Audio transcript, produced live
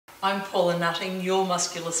I'm Paula Nutting, your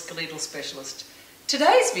musculoskeletal specialist.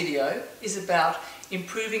 Today's video is about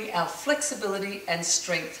improving our flexibility and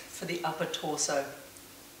strength for the upper torso.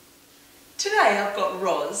 Today I've got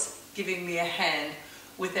Roz giving me a hand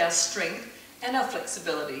with our strength and our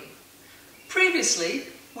flexibility. Previously,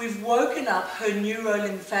 we've woken up her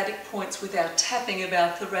neurolymphatic points with our tapping of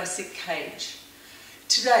our thoracic cage.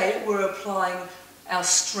 Today we're applying our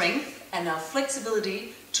strength and our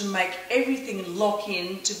flexibility to make everything lock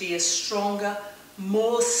in to be a stronger,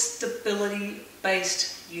 more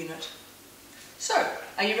stability-based unit. So,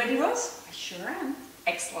 are you ready, Roz? I sure am.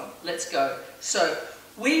 Excellent, let's go. So,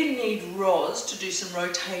 we need Roz to do some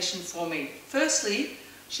rotation for me. Firstly,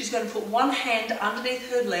 she's going to put one hand underneath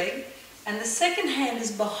her leg and the second hand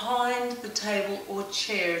is behind the table or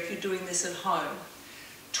chair if you're doing this at home.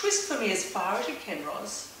 Twist for me as far as you can,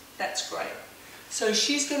 Roz. That's great. So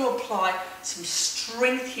she's going to apply some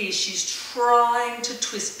strength here. She's trying to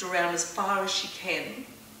twist around as far as she can,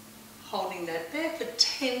 holding that there for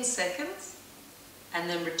 10 seconds and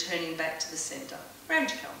then returning back to the centre.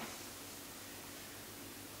 Round you come.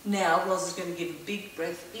 Now Roz is going to give a big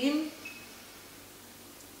breath in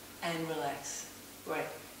and relax. Great.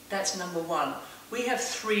 That's number one. We have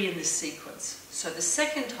 3 in this sequence. So the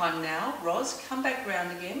second time now, Roz, come back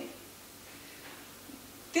round again.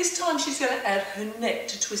 This time she's going to add her neck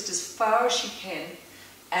to twist as far as she can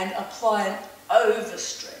and apply an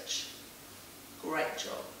overstretch. Great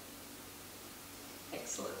job.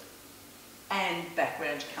 Excellent. And back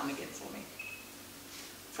round to come again for me.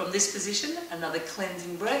 From this position, another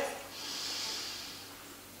cleansing breath.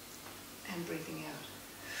 And breathing out.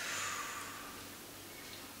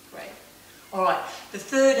 Great. All right, the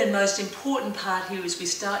third and most important part here is we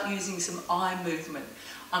start using some eye movement.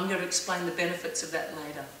 I'm going to explain the benefits of that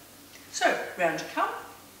later. So, round you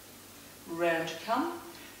come,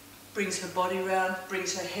 brings her body round,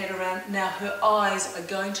 brings her head around. Now her eyes are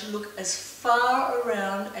going to look as far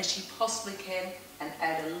around as she possibly can and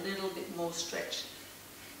add a little bit more stretch.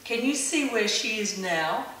 Can you see where she is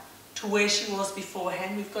now to where she was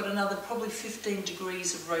beforehand? We've got another probably 15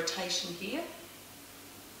 degrees of rotation here.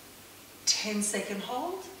 10-second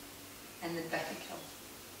hold, and then back you come.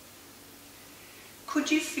 Could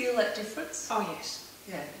you feel that difference? Oh yes,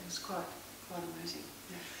 yeah, it was quite amazing.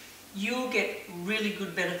 Yeah. You'll get really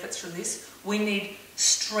good benefits from this. We need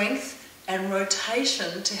strength and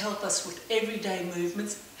rotation to help us with everyday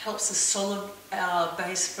movements, helps us solid our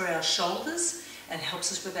base for our shoulders, and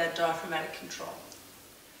helps us with our diaphragmatic control.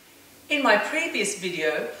 In my previous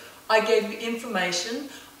video, I gave you information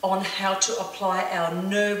on how to apply our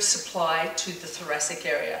nerve supply to the thoracic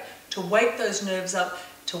area, to wake those nerves up,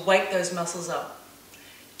 to wake those muscles up.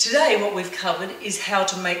 Today what we've covered is how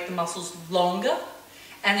to make the muscles longer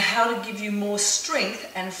and how to give you more strength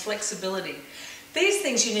and flexibility. These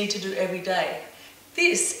things you need to do every day.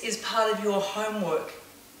 This is part of your homework.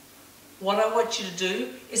 What I want you to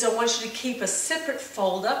do is I want you to keep a separate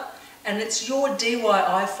folder, and it's your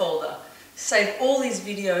DIY folder. Save all these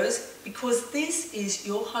videos because this is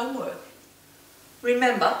your homework.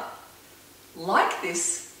 Remember, like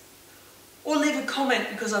this or leave a comment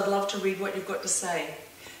because I'd love to read what you've got to say.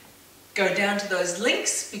 Go down to those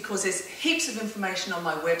links because there's heaps of information on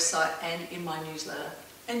my website and in my newsletter.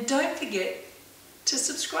 And don't forget to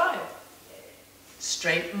subscribe.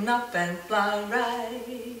 Straighten up and fly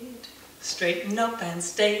right. Straighten up and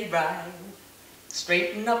stay right.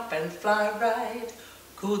 Straighten up and fly right.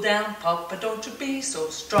 Cool down, Papa, don't you be so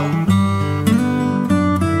strong.